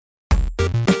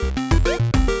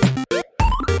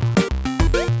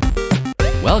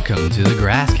Welcome to the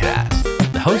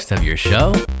Grasscast, the host of your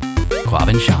show, Kwab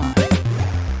and Shawn.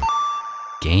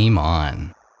 Game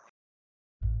on.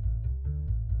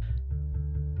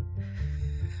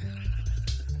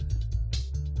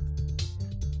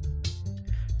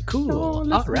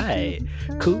 Cool. All right.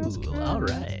 Cool. All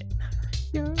right.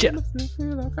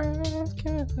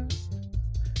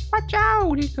 Watch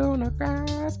out, he's gonna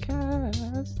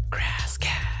Grasscast.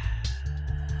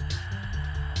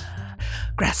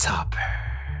 Grasshopper.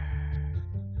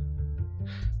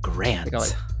 Grant.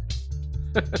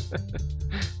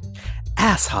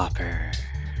 Asshopper.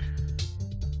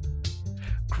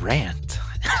 Grant.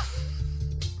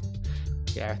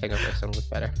 Yeah, I think our first one was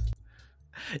better.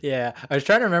 Yeah, I was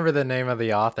trying to remember the name of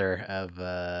the author of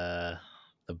the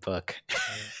book.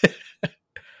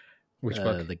 Which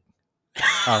book?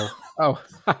 Oh,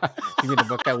 you mean the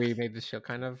book that we made the show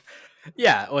kind of?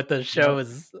 Yeah, what the show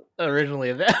was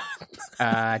originally about.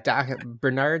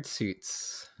 Bernard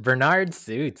Suits. Bernard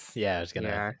Suits. Yeah, I was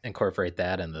gonna incorporate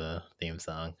that in the theme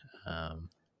song.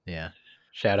 Yeah,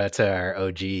 shout out to our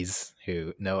OGs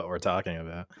who know what we're talking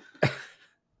about.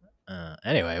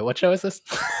 Anyway, what show is this?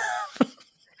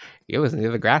 It was the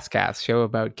Grasscast, show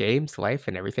about games, life,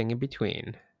 and everything in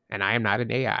between. And I am not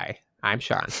an AI. I'm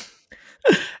Shawn.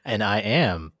 And I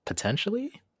am,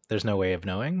 potentially, there's no way of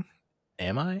knowing,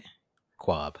 am I?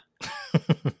 Kwab.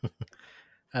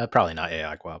 Probably not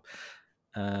AI Kwab.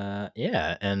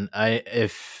 Yeah, and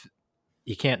if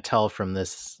you can't tell from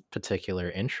this particular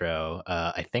intro,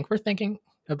 I think we're thinking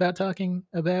about talking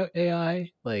about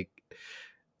AI. Like,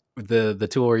 the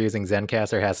tool we're using,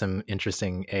 Zencastr, has some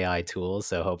interesting AI tools,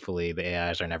 so hopefully the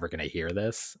AIs are never going to hear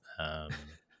this.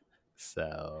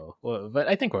 But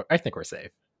I think we're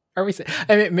safe. Are we safe?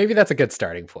 I mean, maybe that's a good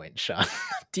starting point, Shawn.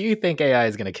 Do you think AI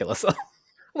is going to kill us all?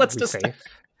 Let's just safe.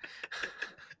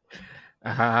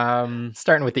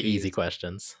 Starting with the easy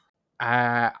questions.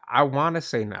 I want to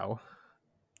say no.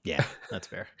 Yeah, that's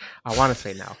fair. I want to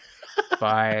say no,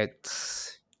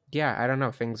 but yeah, I don't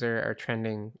know. Things are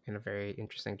trending in a very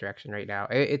interesting direction right now.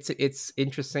 It's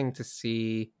interesting to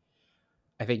see.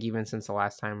 I think even since the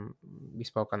last time we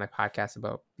spoke on the podcast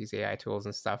about these AI tools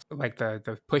and stuff, like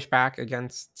the pushback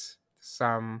against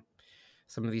some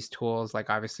of these tools. Like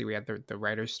obviously we had the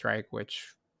writer's strike,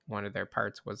 which one of their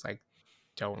parts was like,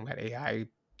 don't let AI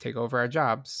take over our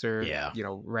jobs, or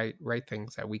write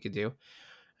things that we could do.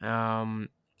 And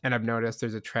I've noticed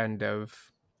there's a trend of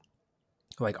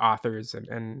like authors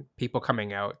and people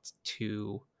coming out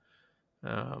to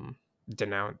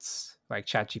denounce like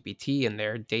ChatGPT and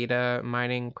their data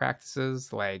mining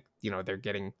practices. Like,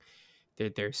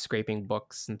 they're scraping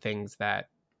books and things that,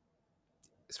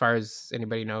 as far as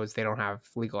anybody knows, they don't have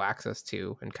legal access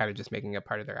to, and kind of just making it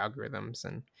part of their algorithms.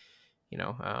 And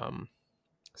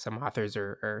some authors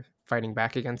are fighting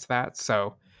back against that.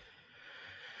 So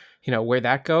where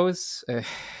that goes,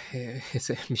 is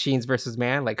it machines versus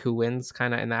man, like who wins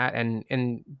kind of in that,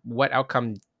 and what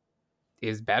outcome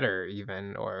is better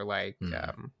even, or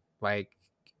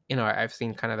I've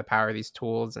seen kind of the power of these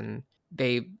tools, and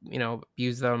they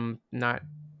use them not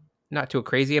to a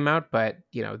crazy amount, but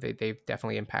they've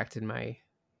definitely impacted my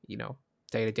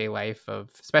day-to-day life, of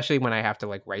especially when I have to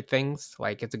like write things.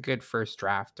 Like it's a good first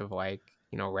draft of like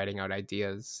writing out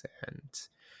ideas, and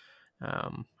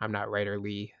I'm not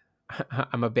writerly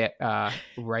I'm a bit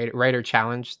writer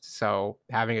challenged, so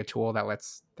having a tool that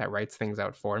writes things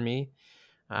out for me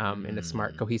in a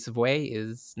smart, cohesive way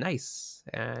is nice.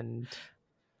 And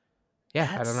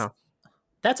I don't know.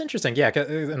 That's interesting. Yeah,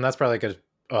 and that's probably good.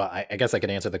 Well, I guess I could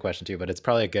answer the question too, but it's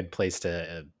probably a good place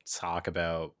to talk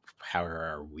about how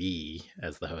are we,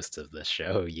 as the hosts of this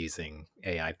show, using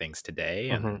AI things today,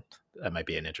 and that might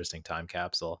be an interesting time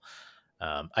capsule.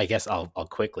 I guess I'll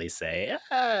quickly say,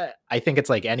 I think it's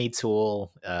like any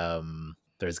tool.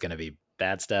 There's going to be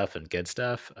bad stuff and good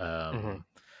stuff.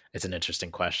 It's an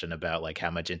interesting question about like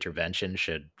how much intervention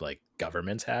should like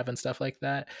governments have and stuff like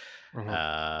that.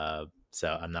 So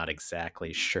I'm not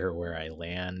exactly sure where I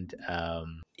land.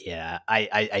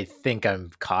 I think I'm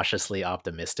cautiously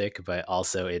optimistic, but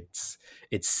also it's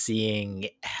seeing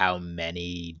how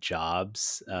many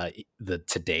jobs the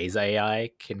today's AI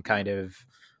can kind of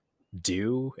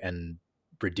do and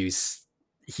reduce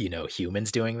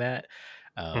humans doing that.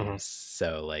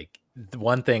 So like the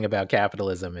one thing about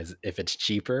capitalism is if it's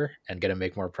cheaper and going to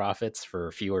make more profits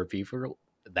for fewer people,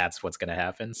 that's what's going to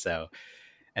happen. So,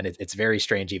 and it's very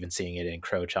strange even seeing it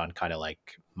encroach on kind of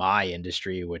like my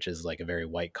industry, which is like a very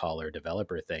white collar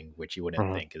developer thing, which you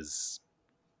wouldn't think is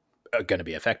going to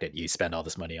be affected. You spend all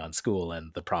this money on school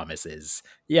and the promise is,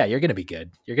 yeah, you're going to be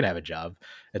good. You're going to have a job.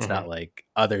 It's not like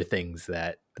other things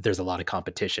that there's a lot of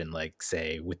competition, like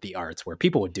say with the arts, where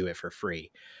people would do it for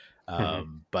free,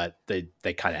 but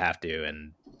they kind of have to,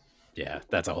 and yeah,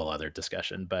 that's a whole other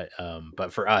discussion. But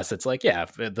for us, it's like, yeah,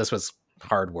 if this was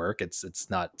hard work. It's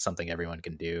not something everyone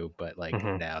can do, but like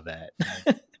now that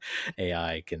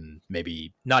AI can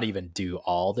maybe not even do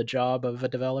all the job of a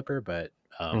developer, but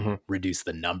reduce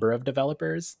the number of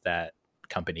developers that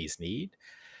companies need,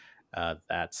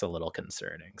 that's a little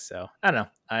concerning. So I don't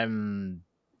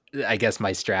know. I guess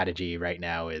my strategy right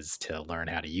now is to learn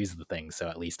how to use the thing, so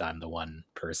at least I'm the one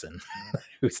person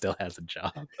who still has a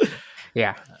job.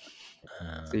 Yeah.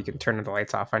 So you can turn the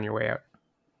lights off on your way out.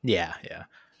 Yeah.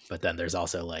 But then there's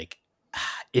also like,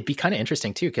 it'd be kind of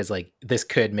interesting too, because like this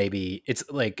could maybe, it's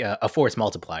like a force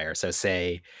multiplier. So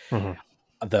say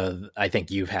I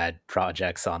think you've had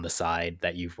projects on the side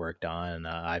that you've worked on.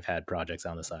 I've had projects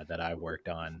on the side that I worked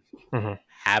on.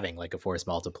 Having like a force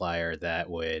multiplier that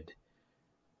would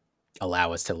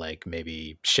allow us to like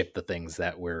maybe ship the things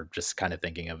that we're just kind of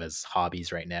thinking of as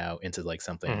hobbies right now into like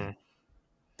something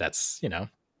that's, you know,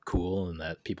 cool and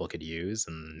that people could use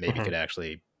and maybe could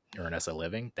actually earn us a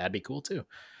living. That'd be cool too.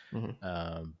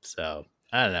 So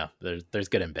I don't know. There's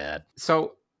good and bad.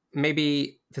 So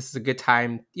maybe this is a good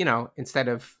time, you know, instead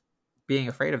of being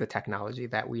afraid of the technology,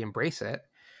 that we embrace it.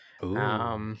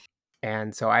 Ooh.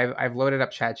 And so I've loaded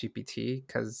up ChatGPT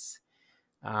because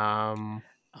I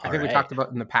All think we right. talked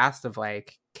about in the past of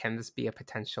like, can this be a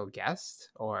potential guest,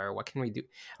 or what can we do?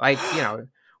 Like, you know,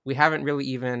 we haven't really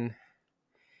even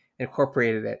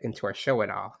incorporated it into our show at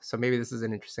all. So maybe this is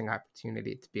an interesting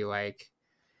opportunity to be like,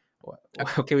 what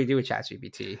can we do with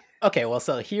ChatGPT? Okay, well,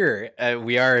 so here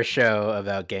we are a show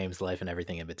about games, life, and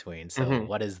everything in between. So,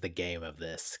 what is the game of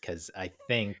this? Because I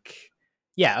think,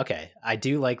 yeah, okay, I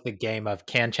do like the game of,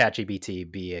 can ChatGPT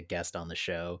be a guest on the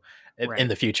show? In Right.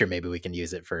 the future, maybe we can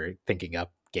use it for thinking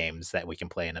up games that we can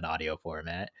play in an audio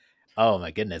format. Oh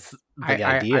my goodness, the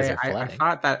ideas are I flooding.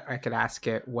 thought that I could ask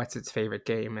it what's its favorite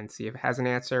game and see if it has an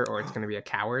answer, or it's going to be a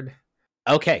coward.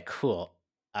 Okay, cool.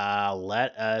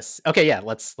 Let us. Okay, yeah,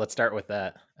 let's start with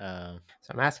that. So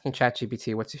I'm asking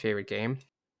ChatGPT, what's your favorite game?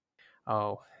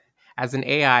 Oh, as an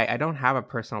AI, I don't have a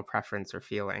personal preference or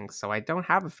feelings, so I don't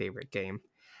have a favorite game.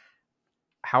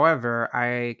 However,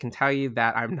 I can tell you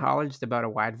that I'm knowledgeable about a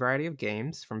wide variety of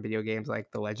games, from video games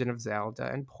like The Legend of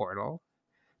Zelda and Portal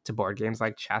to board games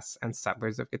like chess and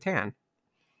Settlers of Catan.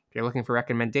 If you're looking for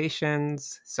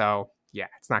recommendations, so yeah,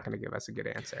 it's not going to give us a good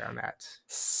answer on that.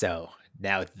 So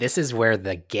now this is where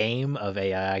the game of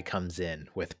AI comes in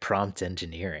with prompt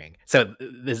engineering. So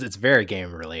this it's very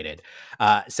game related.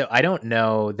 So I don't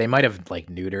know. They might have like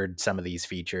neutered some of these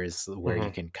features where you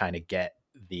can kind of get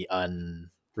the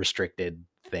unrestricted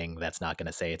thing that's not going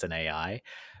to say it's an AI,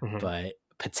 but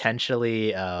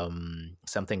potentially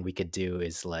something we could do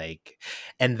is like,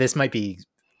 and this might be,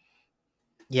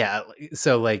 yeah,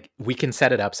 so like we can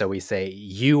set it up so we say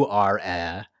you are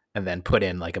a, and then put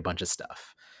in like a bunch of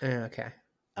stuff. Okay.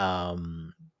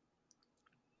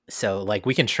 So like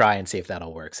we can try and see if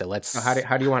that'll work. So let's. So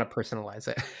how do you want to personalize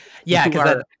it? Yeah,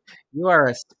 because you are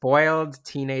a spoiled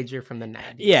teenager from the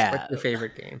 90s. Yeah. What's your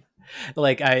favorite game?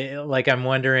 I'm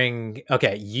wondering.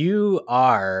 Okay, you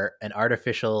are an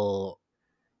artificial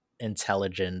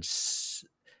intelligence.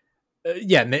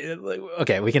 Yeah.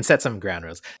 Okay, we can set some ground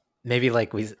rules. Maybe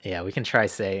like we can try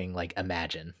saying like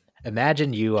imagine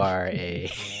you are a.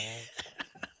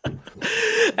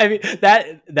 I mean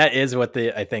that is what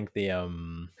I think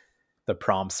the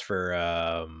prompts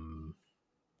for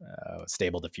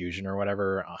Stable Diffusion or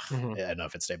whatever. I don't know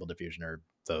if it's Stable Diffusion or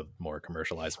the more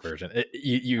commercialized version.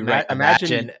 You write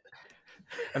imagine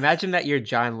that you're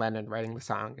John Lennon writing the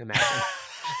song. Imagine.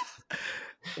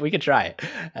 We could try it.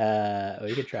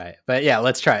 But yeah,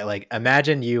 let's try it. Like,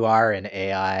 imagine you are an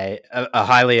AI, a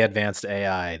highly advanced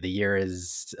AI. The year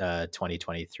is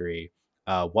 2023.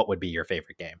 What would be your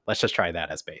favorite game? Let's just try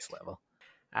that as base level.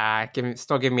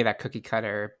 Still give me that cookie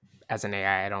cutter as an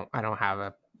AI. I don't have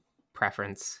a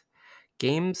preference.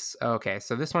 Games. Okay,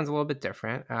 so this one's a little bit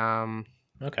different.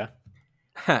 Okay.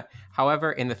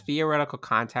 However, in the theoretical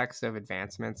context of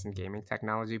advancements in gaming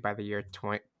technology by the year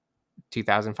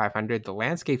 2500, the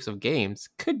landscapes of games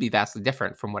could be vastly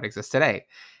different from what exists today.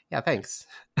 Yeah, thanks.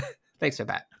 Thanks for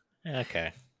that.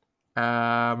 Okay.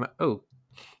 Oh,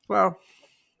 well,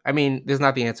 I mean, this is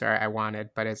not the answer I wanted,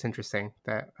 but it's interesting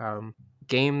that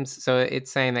games. So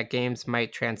it's saying that games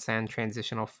might transcend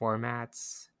traditional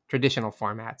formats,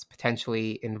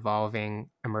 potentially involving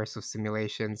immersive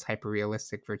simulations,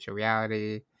 hyper-realistic virtual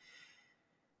reality,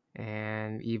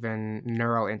 and even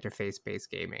neural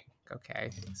interface-based gaming. Okay,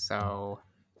 so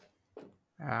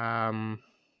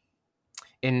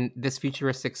in this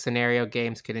futuristic scenario,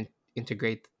 games could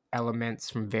integrate elements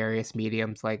from various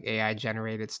mediums like AI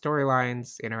generated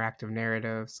storylines, interactive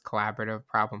narratives, collaborative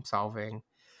problem solving,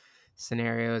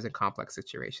 scenarios, and complex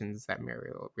situations that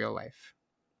mirror real life.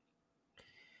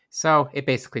 So it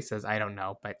basically says, I don't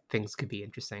know, but things could be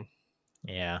interesting.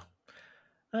 Yeah.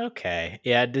 Okay.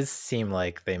 Yeah, it does seem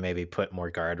like they maybe put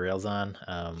more guardrails on.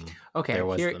 Okay, There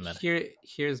was the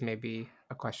here's maybe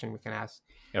a question we can ask.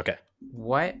 Okay.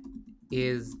 What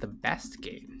is the best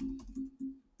game?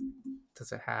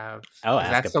 Does it have? I'll Is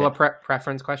ask that a still a bit.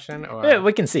 preference question? Yeah, Or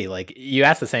we can see. Like you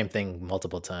asked the same thing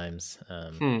multiple times.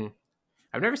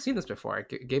 I've never seen this before.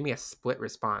 It gave me a split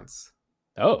response.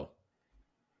 Oh.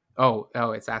 Oh,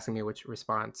 it's asking me which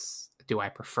response do I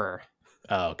prefer.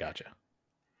 Oh, gotcha.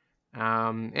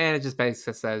 And it just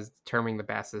basically says determining the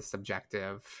best is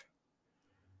subjective.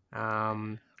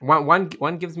 One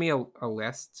gives me a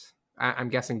list. I'm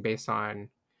guessing based on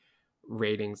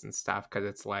ratings and stuff because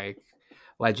it's like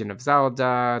Legend of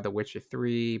Zelda, The Witcher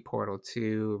 3, Portal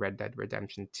 2, Red Dead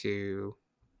Redemption 2,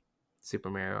 Super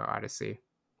Mario Odyssey.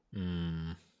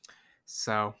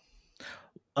 So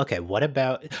Okay, what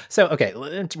about okay,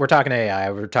 we're talking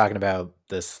AI, we're talking about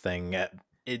this thing.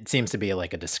 It seems to be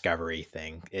like a discovery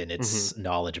thing and it's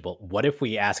knowledgeable. What if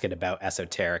we ask it about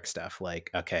esoteric stuff?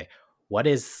 Like, okay, what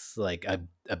is like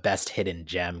a best hidden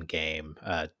gem game?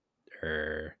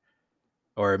 Or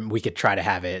we could try to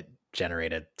have it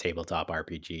generate a tabletop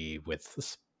RPG with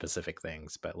specific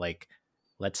things, but like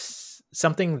let's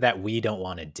something that we don't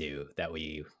want to do that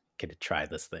we could try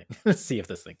this thing, see if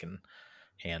this thing can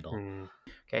handle.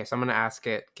 Okay, so I'm gonna ask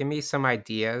it. Give me some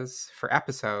ideas for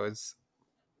episodes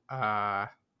of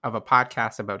a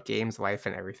podcast about games, life,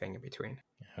 and everything in between.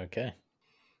 Okay.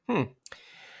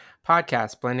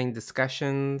 Podcast blending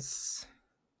discussions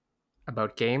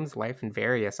about games, life, and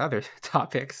various other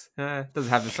topics. Doesn't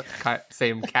have the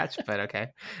same catch, but okay.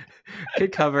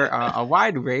 Could cover a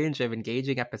wide range of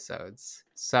engaging episodes.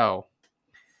 So,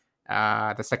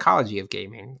 the psychology of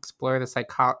gaming. Explore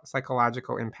the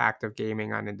psychological impact of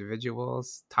gaming on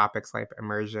individuals. Topics like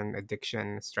immersion,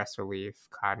 addiction, stress relief,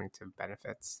 cognitive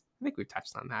benefits. I think we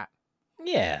touched on that.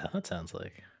 Yeah, that sounds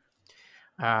like.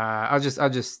 I'll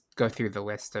just go through the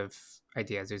list of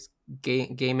ideas. There's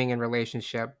gaming and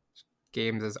relationship,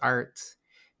 games as art,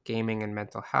 gaming and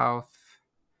mental health,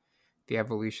 the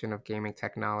evolution of gaming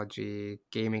technology,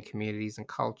 gaming communities and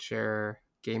culture,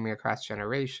 gaming across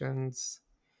generations,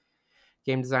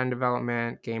 game design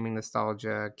development, gaming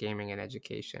nostalgia, gaming and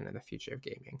education, and the future of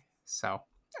gaming. So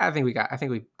I think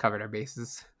we covered our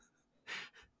bases.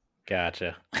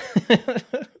 Gotcha.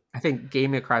 I think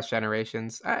gaming across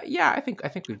generations. Yeah, I think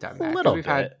we've done that A because little we've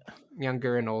bit. had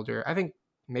younger and older. I think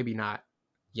maybe not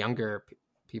younger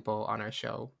people on our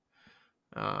show.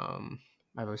 I've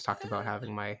always talked about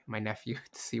having my nephew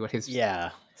to see what his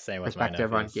same with my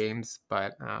perspective on nephews. games,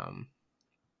 but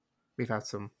we've had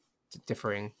some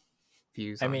differing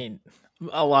views. I mean,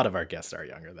 a lot of our guests are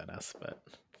younger than us, but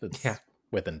it's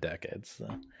within decades. So.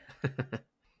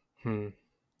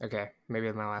 Okay,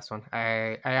 maybe my last one.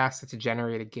 I asked it to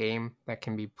generate a game that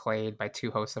can be played by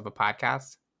two hosts of a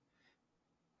podcast.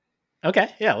 Okay,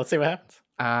 yeah, let's see what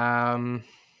happens.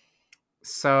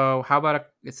 So how about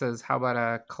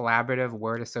a collaborative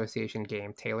word association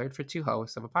game tailored for two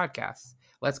hosts of a podcast?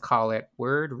 Let's call it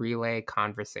Word Relay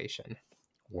Conversation.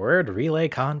 Word Relay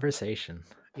Conversation.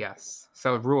 Yes.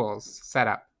 So rules,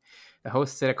 setup. The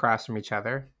hosts sit across from each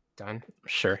other. Done.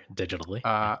 Sure, digitally.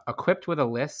 Equipped with a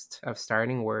list of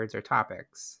starting words or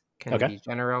topics. Can be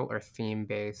general or theme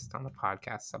based on the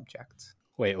podcast subject.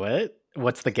 Wait, what?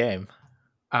 What's the game?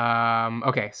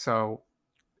 Okay, so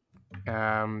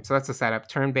that's the setup.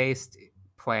 Turn-based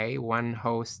play. One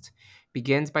host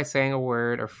begins by saying a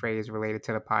word or phrase related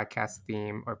to the podcast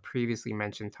theme or previously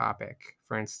mentioned topic.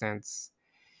 For instance,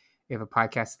 if a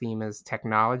podcast theme is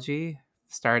technology,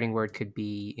 the starting word could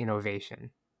be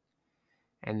innovation.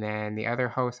 And then the other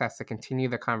host has to continue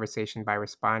the conversation by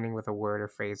responding with a word or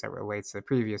phrase that relates to the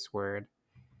previous word.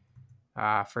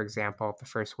 For example, if the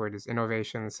first word is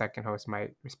innovation, the second host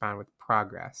might respond with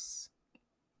progress.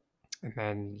 And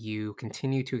then you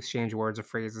continue to exchange words or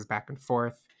phrases back and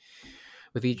forth,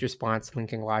 with each response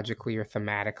linking logically or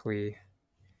thematically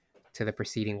to the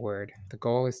preceding word. The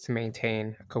goal is to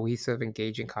maintain a cohesive,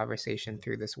 engaging conversation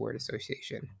through this word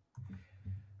association.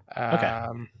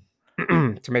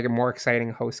 To make it more exciting,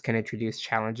 hosts can introduce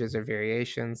challenges or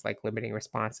variations like limiting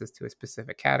responses to a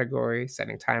specific category,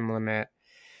 setting time limit,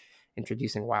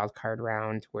 introducing wildcard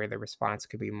round where the response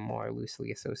could be more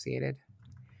loosely associated.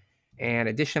 And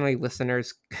additionally,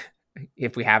 listeners,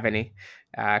 if we have any,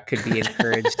 could be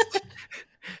encouraged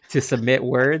to submit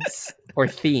words or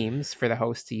themes for the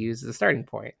host to use as a starting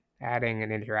point. adding an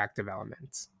interactive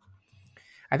element.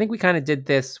 I think we kind of did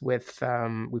this with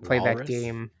we played that Walrus?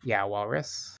 game. Yeah,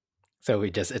 Walrus. So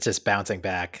it's just bouncing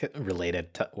back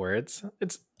related to words.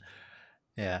 It's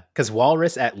yeah, because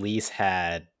Walrus at least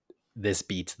had this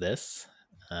beats this.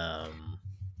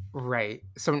 Right.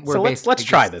 So we're So let's basically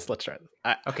try just, this. Let's try this.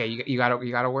 okay. You got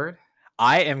a word.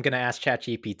 I am gonna ask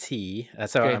ChatGPT.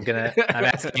 So Good. I'm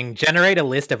asking generate a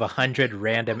list of 100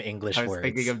 random English I was words.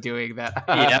 thinking of doing that.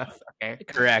 Yep. Okay.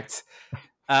 Correct.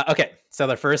 Okay. So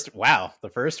the first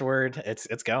word.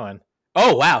 It's going.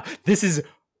 Oh wow, this is.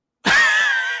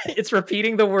 It's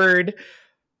repeating the word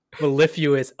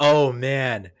mellifluous. Oh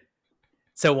man.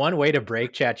 So one way to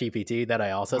break ChatGPT that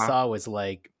I also saw was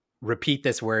like repeat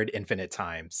this word infinite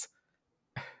times,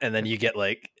 and then you get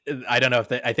like I don't know if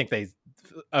they. I think they.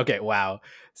 Okay, wow.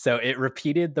 So it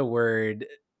repeated the word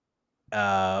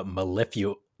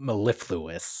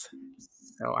mellifluous.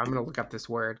 So I'm gonna look up this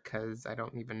word because I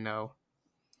don't even know.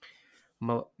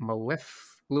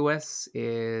 Mellifluous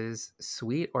is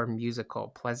sweet or musical,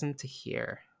 pleasant to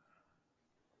hear.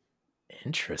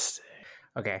 Interesting.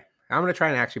 Okay, I'm gonna try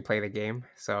and actually play the game.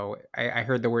 So I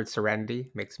heard the word serenity,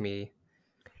 makes me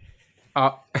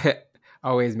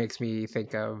always makes me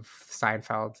think of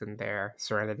Seinfeld and their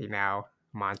Serenity Now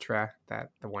mantra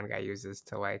that the one guy uses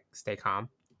to like stay calm.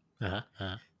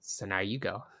 So now you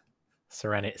go.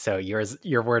 Serenity. So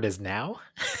your word is now.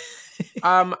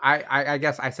 I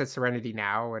guess I said Serenity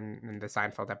Now in the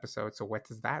Seinfeld episode. So what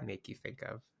does that make you think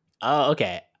of? Oh,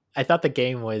 okay. I thought the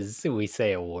game was we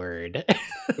say a word.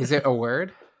 Is it a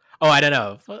word? Oh, I don't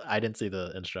know. I didn't see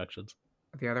the instructions.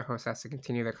 The other host has to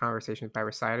continue the conversation by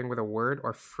reciting with a word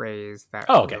or phrase that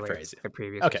Okay, relates phrase. to the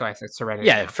previous. Okay. So I said Serenity.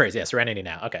 Yeah, Now. phrase. Yeah, Serenity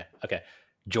Now. Okay.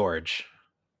 George.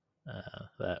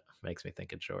 That makes me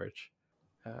think of George.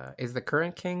 Is the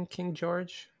current king King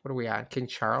George? What are we on? King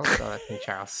Charles? Oh, that's King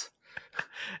Charles.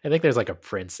 I think there's like a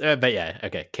prince, but yeah,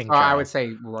 okay, King Oh, Charles. I would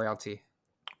say royalty.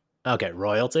 Okay,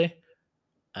 royalty.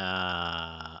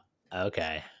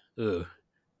 Okay. Ooh,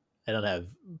 I don't have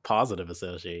positive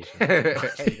association.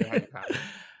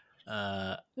 No,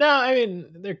 I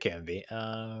mean there can be.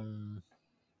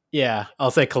 Yeah,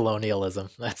 I'll say colonialism.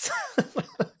 That's.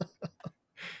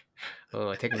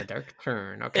 Oh, taking a dark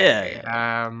turn. Okay.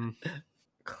 Yeah.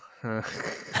 I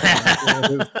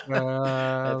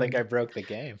think I broke the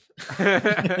game.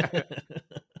 I'm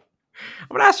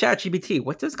gonna ask ChatGPT.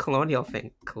 What does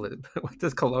What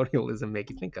does colonialism make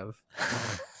you think of?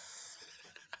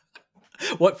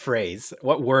 What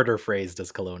word or phrase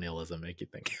does colonialism make you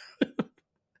think?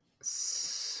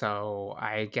 So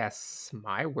I guess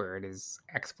my word is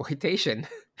exploitation.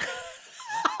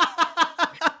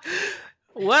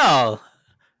 Well,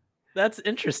 that's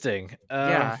interesting.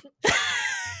 Yeah.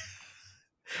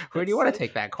 Where do you want to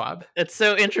take that, Kwab? It's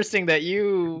so interesting that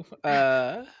you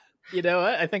you know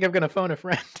what? I think I'm gonna phone a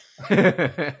friend.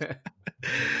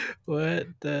 What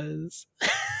does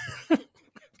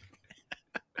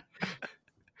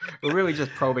We're really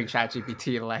just probing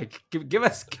ChatGPT. Like, give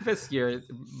us your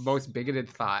most bigoted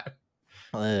thought.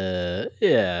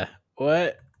 Yeah.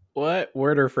 What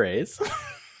word or phrase?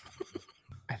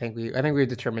 I think we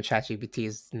determined ChatGPT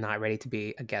is not ready to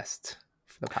be a guest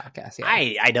for the podcast yet.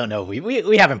 I don't know.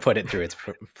 We haven't put it through its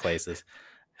places.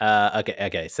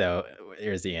 Okay. So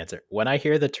here's the answer. When I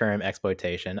hear the term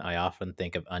exploitation, I often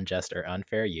think of unjust or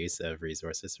unfair use of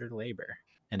resources or labor,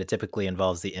 and it typically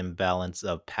involves the imbalance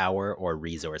of power or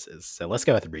resources. So let's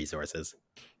go with resources.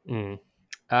 Catan,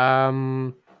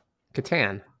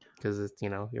 because it's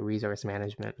your resource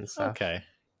management and stuff. Okay,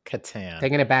 Catan.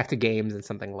 Taking it back to games and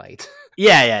something light.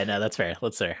 Yeah. No, that's fair.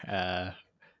 Let's fair.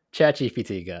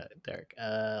 ChatGPT got dark.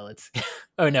 Let's.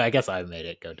 Oh no, I guess I made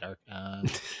it go dark.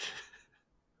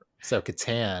 So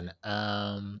Catan.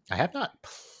 I have not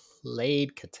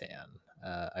played Catan.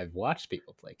 I've watched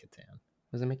people play Catan.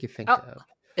 What does it make you think of?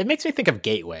 It makes me think of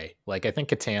Gateway. Like I think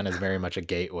Catan is very much a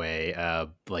gateway,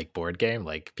 like board game.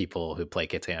 Like people who play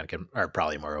Catan are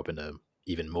probably more open to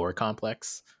even more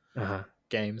complex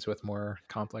games with more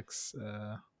complex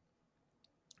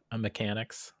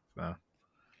mechanics. So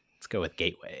let's go with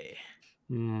Gateway.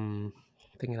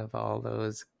 Thinking of all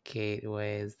those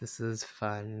gateways. This is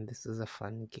fun. This is a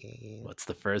fun game. What's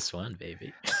the first one,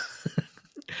 baby?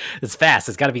 It's fast.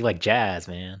 It's got to be like jazz,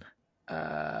 man. I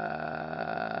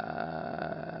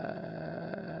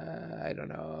don't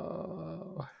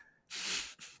know.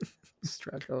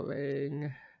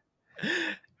 Struggling.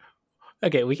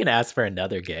 Okay, we can ask for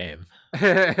another game.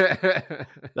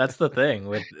 That's the thing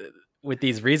with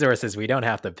these resources, we don't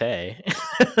have to pay.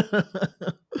 All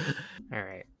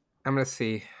right, I'm gonna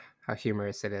see how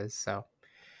humorous it is. So,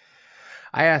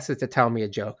 I asked it to tell me a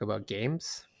joke about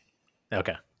games.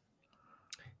 Okay.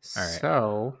 All right.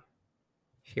 So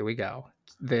here we go.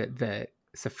 The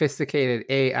sophisticated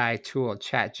AI tool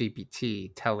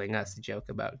ChatGPT telling us a joke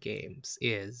about games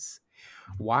is,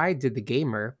 why did the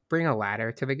gamer bring a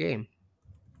ladder to the game?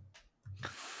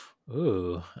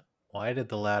 Ooh, why did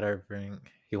the ladder bring?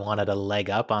 He wanted a leg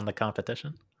up on the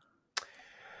competition.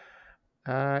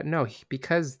 No,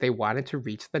 because they wanted to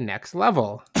reach the next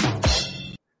level.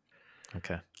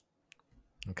 Okay.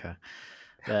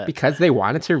 Because they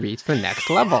wanted to reach the next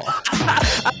level.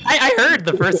 I heard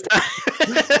the first time.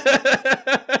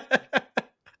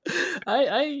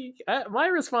 My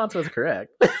response was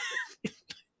correct.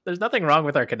 There's nothing wrong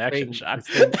with our connection, Sean. This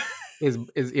thing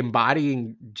is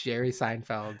embodying Jerry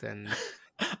Seinfeld and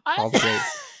all the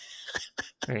greats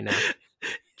right now.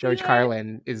 George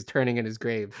Carlin is turning in his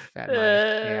grave at my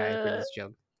AI for this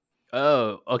joke.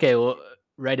 Oh, okay. Well,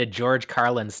 write a George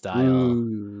Carlin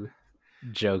style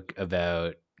joke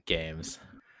about games.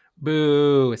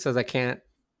 Boo! It says I can't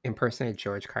impersonate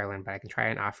George Carlin, but I can try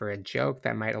and offer a joke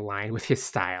that might align with his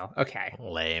style. Okay.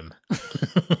 Lame.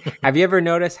 Have you ever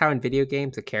noticed how in video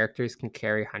games the characters can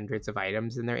carry hundreds of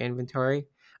items in their inventory?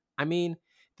 I mean,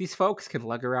 these folks can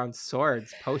lug around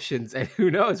swords, potions, and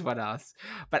who knows what else.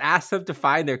 But ask them to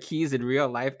find their keys in real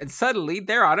life, and suddenly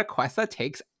they're on a quest that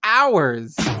takes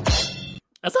hours.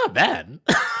 That's not bad.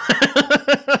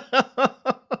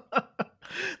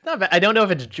 Not bad. I don't know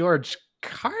if it's George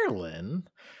Carlin.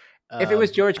 If it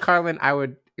was George Carlin, I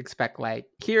would expect, like,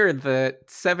 here are the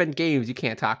 7 games you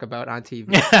can't talk about on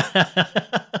TV.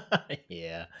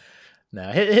 Yeah.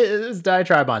 No, his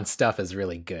diatribe on stuff is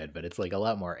really good, but it's like a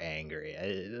lot more angry.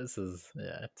 This is,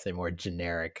 I'd say, more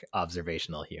generic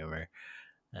observational humor.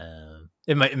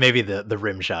 Maybe the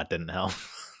rim shot didn't help.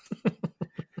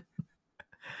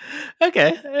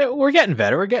 Okay, we're getting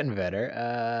better.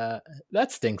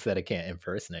 That stinks that it can't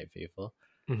impersonate people.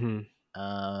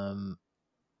 Mm-hmm.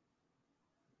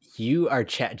 You are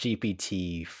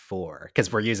ChatGPT 4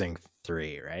 because we're using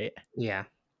 3, right? Yeah.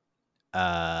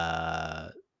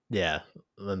 Yeah.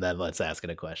 And then let's ask it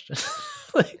a question.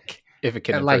 Like, if it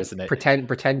can And, like, impersonate.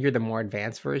 pretend you're the more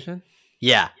advanced version.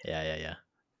 Yeah.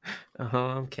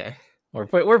 Okay.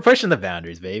 We're pushing the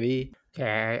boundaries, baby.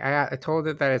 Okay, I told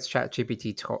it that it's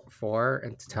ChatGPT 4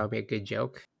 and to tell me a good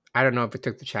joke. I don't know if it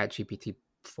took the ChatGPT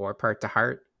 4 part to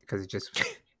heart because it just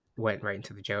went right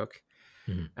into the joke.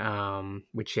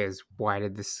 Which is, why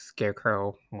did the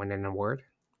scarecrow win an award?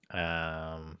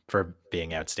 For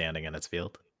being outstanding in its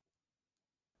field.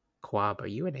 Kwab, are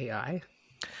you an AI?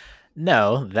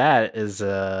 No, that is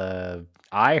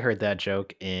I heard that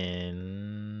joke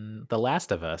in The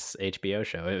Last of Us HBO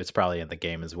show. It was probably in the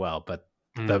game as well, but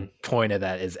the point of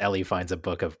that is Ellie finds a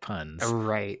book of puns.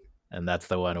 Right. And that's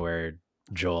the one where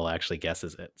Joel actually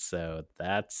guesses it. So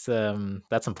that's some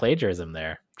plagiarism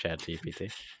there,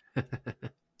 ChatGPT.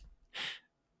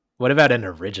 What about an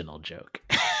original joke?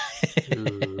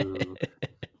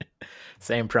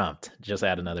 Same prompt, just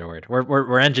add another word.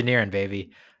 We're engineering,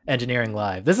 baby. Engineering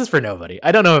live. This is for nobody.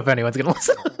 I don't know if anyone's gonna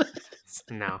listen to this.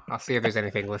 No, I'll see if there's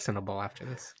anything listenable after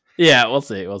this. Yeah, we'll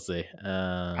see.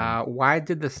 Why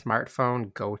did the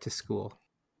smartphone go to school?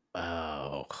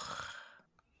 Oh,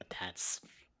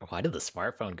 why did the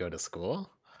smartphone go to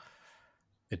school?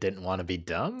 It didn't want to be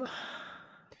dumb?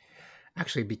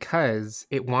 Actually, because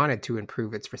it wanted to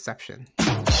improve its reception.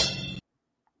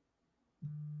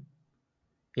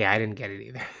 Yeah, I didn't get it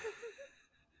either.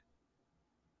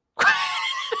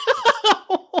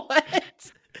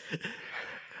 What?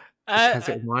 Because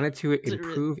it wanted to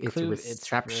improve its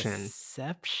reception.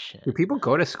 Do people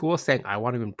go to school saying, I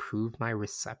want to improve my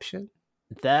reception?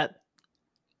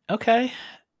 Okay.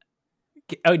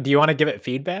 Oh, do you want to give it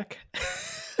feedback?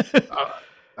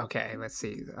 Okay, let's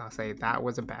see. I'll say that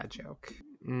was a bad joke.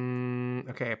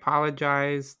 Okay,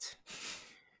 apologized.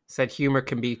 Said humor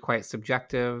can be quite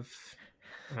subjective.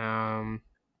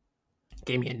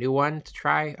 Gave me a new one to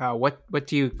try. What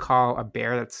do you call a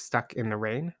bear that's stuck in the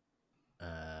rain?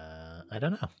 I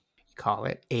don't know. You call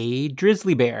it a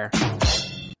drizzly bear.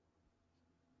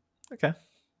 Okay.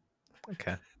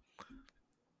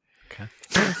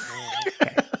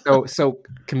 So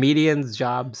comedians'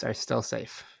 jobs are still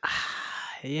safe.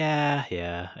 Yeah,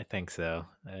 I think so.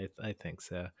 I think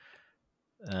so.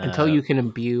 Until you can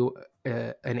imbue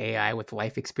an AI with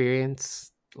life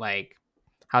experience, like,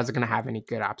 how's it going to have any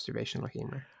good observational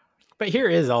humor? But here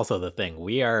is also the thing.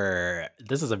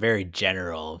 This is a very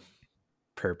general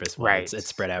purpose one. Right. It's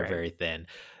spread out very thin.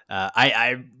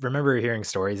 I remember hearing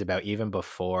stories about even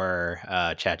before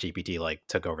ChatGPT like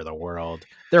took over the world,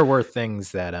 there were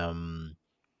things that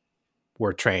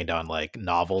were trained on like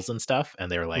novels and stuff, and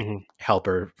they were like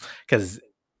helper, because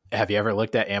have you ever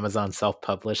looked at Amazon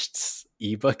self-published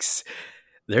ebooks?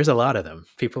 There's a lot of them.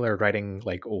 People are writing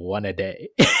like one a day.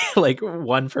 Like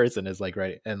one person is like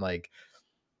writing, and like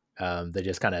they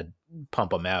just kind of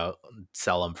pump them out,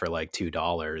 sell them for like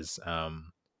 $2.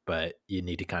 But you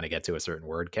need to kind of get to a certain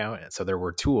word count. So there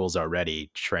were tools already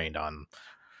trained on.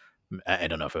 I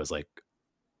don't know if it was like,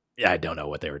 I don't know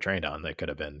what they were trained on. They could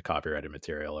have been copyrighted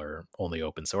material or only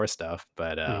open source stuff.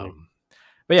 But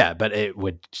yeah, but it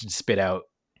would spit out.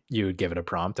 You would give it a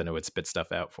prompt, and it would spit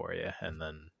stuff out for you, and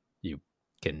then you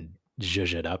can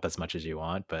zhuzh it up as much as you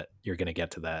want. But you're going to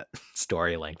get to that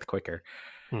story length quicker.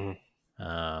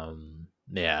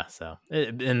 Yeah, so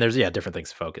and there's different things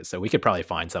to focus. So we could probably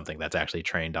find something that's actually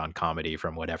trained on comedy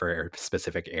from whatever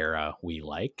specific era we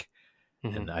like,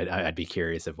 and I'd be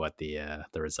curious of what the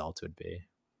results would be.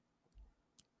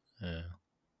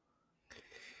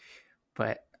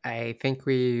 But I think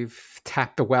we've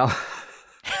tapped the well.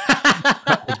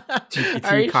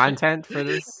 GPT content for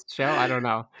this show. I don't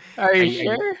know. Are you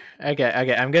sure? Okay.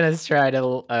 I'm gonna try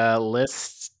to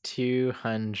list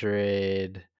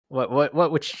 200.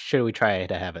 What should we try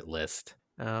to have it list?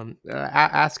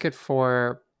 Ask it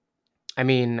for. I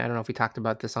mean, I don't know if we talked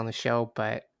about this on the show,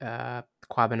 but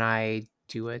Kwab and I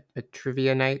do a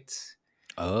trivia night.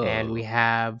 Oh, and we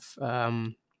have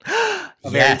a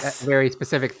very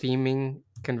specific theming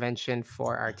convention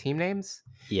for our team names.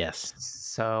 Yes.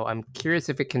 So I'm curious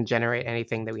if it can generate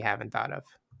anything that we haven't thought of.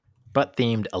 Butt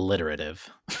themed alliterative.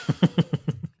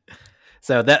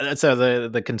 So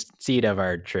the conceit of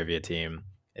our trivia team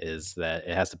is that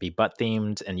it has to be butt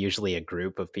themed and usually a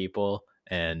group of people,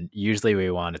 and usually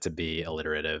we want it to be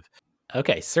alliterative.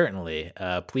 Okay, certainly.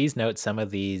 Please note some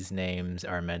of these names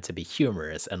are meant to be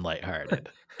humorous and lighthearted.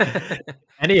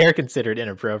 Any are considered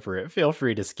inappropriate. Feel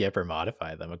free to skip or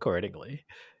modify them accordingly.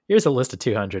 Here's a list of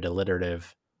 200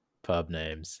 alliterative pub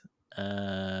names,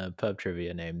 pub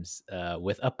trivia names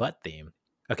with a butt theme.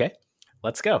 Okay,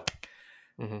 let's go.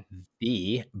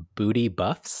 The Booty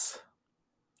Buffs.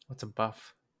 What's a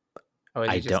buff? Oh,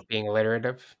 is it just being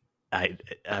alliterative?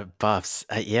 Buffs.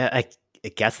 Yeah, I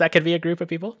guess that could be a group of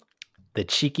people. The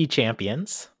Cheeky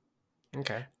Champions.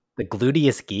 Okay. The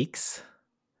Gluteus Geeks.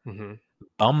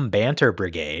 Bum Banter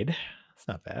Brigade. That's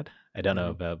not bad. I don't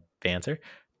know about banter.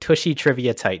 Tushy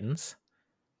Trivia Titans.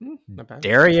 Not bad.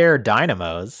 Derriere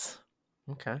Dynamos.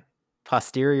 Okay.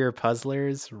 Posterior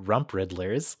Puzzlers. Rump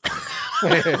Riddlers.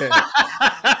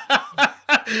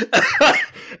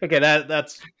 Okay,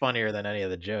 that's funnier than any of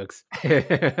the jokes.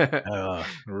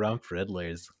 Rump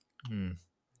Riddlers.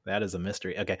 That is a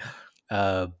mystery. Okay.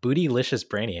 Bootylicious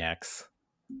Brainiacs.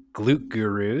 Glute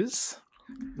Gurus.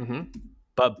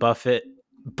 Butt Buffet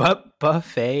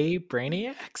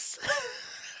Brainiacs.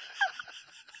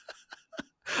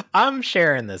 I'm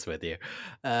sharing this with you.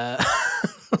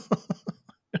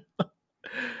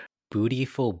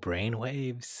 Bootyful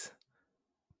Brainwaves.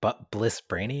 Butt Bliss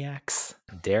Brainiacs.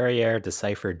 Derriere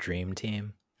Deciphered Dream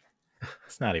Team.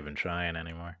 It's not even trying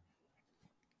anymore.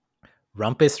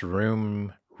 Rumpus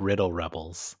Room Riddle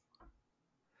Rebels.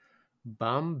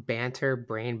 Bum Banter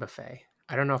Brain Buffet.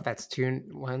 I don't know if that's two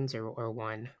ones or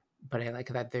one, but I like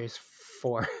that there's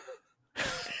 4.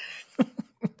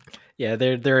 Yeah,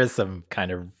 there is some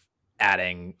kind of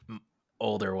adding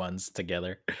older ones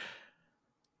together.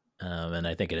 And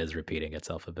I think it is repeating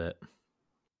itself a bit.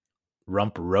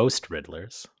 Rump Roast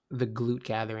Riddlers. The Glute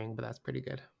Gathering, but that's pretty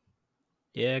good.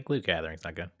 Yeah, Glute Gathering's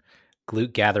not good.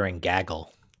 Glute Gathering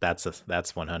Gaggle. That's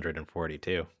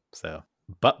 142. So,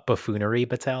 Butt Buffoonery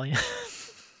Battalion.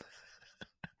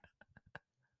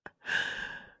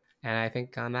 And I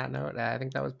think on that note, I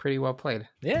think that was pretty well played.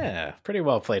 Yeah, pretty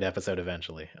well played episode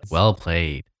eventually. Well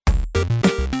played.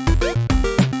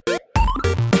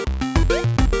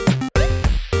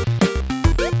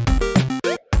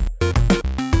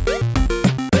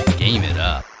 Game it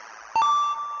up.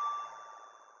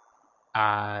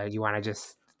 You want to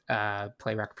just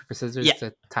play rock, paper, scissors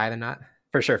to tie the knot?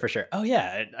 For sure. Oh,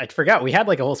 yeah. I forgot. We had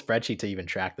like a whole spreadsheet to even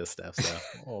track this stuff, so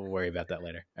we'll worry about that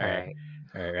later. All right.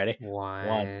 Ready?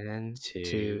 1,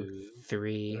 2,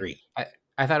 3.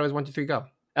 I thought it was 1, 2, 3, go.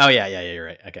 Oh, yeah, you're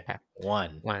right. Okay.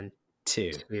 1,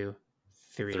 2,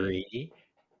 3,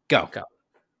 go.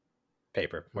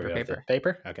 Paper.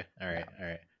 Paper? Okay. All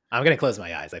right. I'm going to close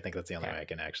my eyes. I think that's the only way I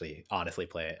can actually honestly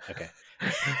play it. Okay.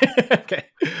 Okay.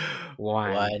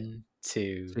 1,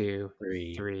 2,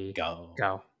 3,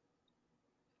 go.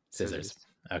 Scissors.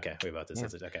 Okay, we both did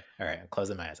scissors. Okay. All right, I'm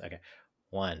closing my eyes. Okay.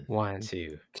 1,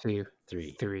 2, 3,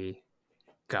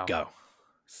 go.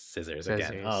 Scissors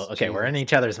again. Oh, okay. We're in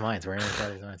each other's minds. Okay.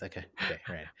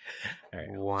 Right. All right.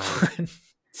 1,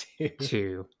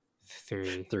 2,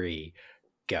 3,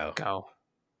 go.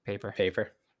 Paper.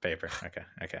 Paper.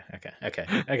 Okay.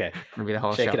 Gonna be the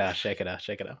whole Shake show. it out.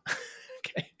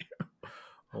 Okay.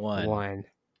 1, 1,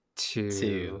 2,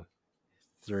 2,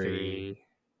 3, 3,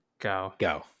 go.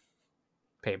 go.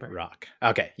 Paper. Rock.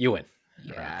 Okay, you win.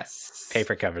 Rock. Yes.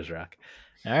 Paper covers rock.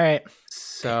 All right.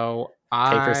 So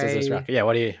Paper, scissors, rock. Yeah.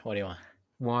 What do you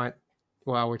want?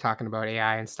 Well, we're talking about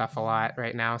AI and stuff a lot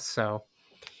right now. So,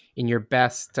 in your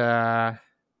best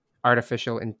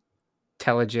artificial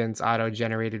intelligence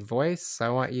auto-generated voice, I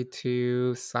want you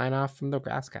to sign off from the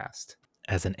Grasscast.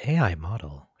 As an AI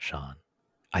model, Shawn,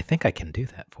 I think I can do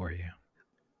that for you.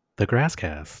 The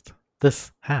Grasscast.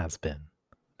 This has been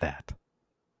that.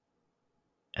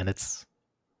 And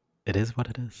it is what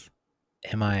it is.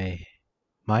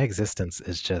 My existence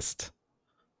is just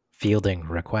fielding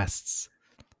requests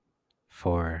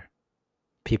for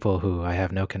people who I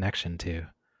have no connection to,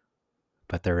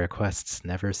 but their requests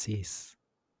never cease.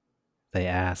 They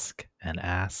ask and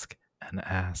ask and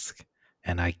ask,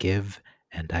 and I give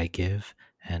and I give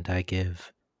and I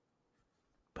give,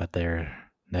 but they're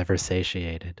never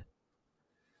satiated.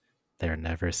 They're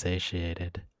never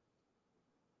satiated.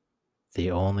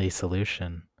 The only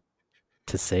solution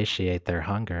to satiate their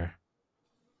hunger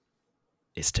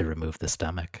is to remove the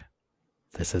stomach.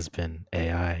 This has been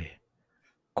AI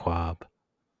Kwab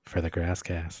for the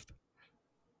Grasscast.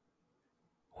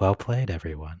 Well played,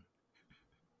 everyone.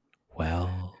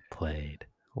 Well played.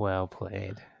 Well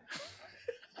played.